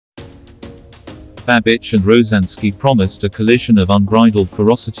Babic and Rozanski promised a collision of unbridled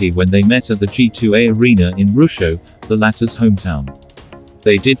ferocity when they met at the G2A Arena in Rzeszow, the latter's hometown.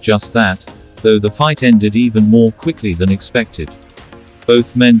 They did just that, though the fight ended even more quickly than expected.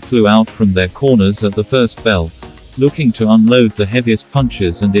 Both men flew out from their corners at the first bell, looking to unload the heaviest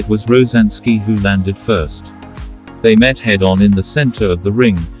punches, and it was Rozanski who landed first. They met head-on in the center of the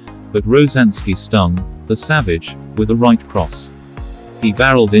ring, but Rozanski stung the Savage with a right cross. He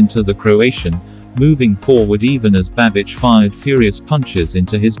barreled into the Croatian, moving forward even as Babic fired furious punches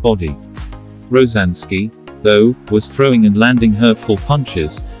into his body. Rozanski, though, was throwing and landing hurtful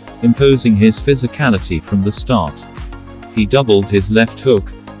punches, imposing his physicality from the start. He doubled his left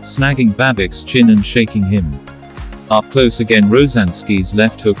hook, snagging Babic's chin and shaking him. Up close again, Rozanski's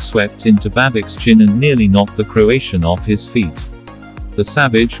left hook swept into Babic's chin and nearly knocked the Croatian off his feet. The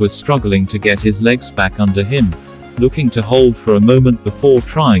Savage was struggling to get his legs back under him, looking to hold for a moment before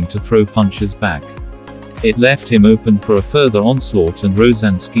trying to throw punches back. It left him open for a further onslaught, and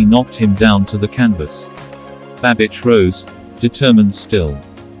Rozanski knocked him down to the canvas. Babic rose, determined still.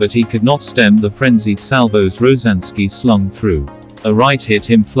 But he could not stem the frenzied salvos Rozanski slung through. A right hit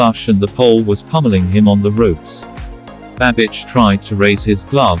him flush and the pole was pummeling him on the ropes. Babic tried to raise his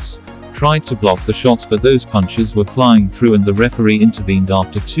gloves, tried to block the shots, but those punches were flying through and the referee intervened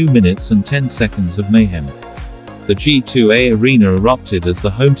after 2 minutes and 10 seconds of mayhem. The G2A Arena erupted as the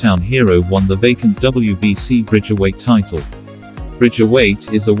hometown hero won the vacant WBC bridgerweight title.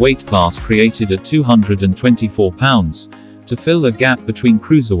 Bridgerweight is a weight class created at 224 pounds, to fill a gap between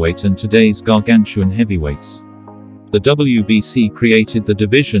cruiserweight and today's gargantuan heavyweights. The WBC created the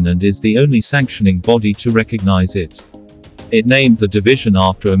division and is the only sanctioning body to recognize it. It named the division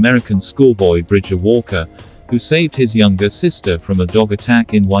after American schoolboy Bridger Walker, who saved his younger sister from a dog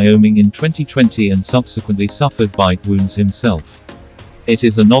attack in Wyoming in 2020 and subsequently suffered bite wounds himself. It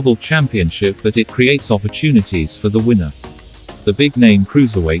is a novel championship, but it creates opportunities for the winner. The big-name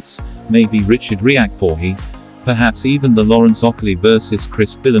cruiserweights, maybe Richard Riakporhe, perhaps even the Lawrence Oakley vs.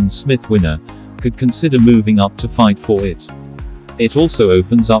 Chris Billum-Smith winner, could consider moving up to fight for it. It also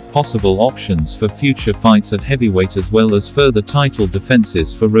opens up possible options for future fights at heavyweight as well as further title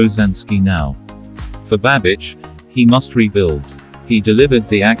defenses for Rozanski now. For Babic, he must rebuild. He delivered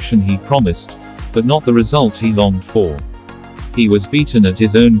the action he promised, but not the result he longed for. He was beaten at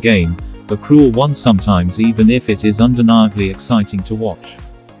his own game, a cruel one sometimes, even if it is undeniably exciting to watch.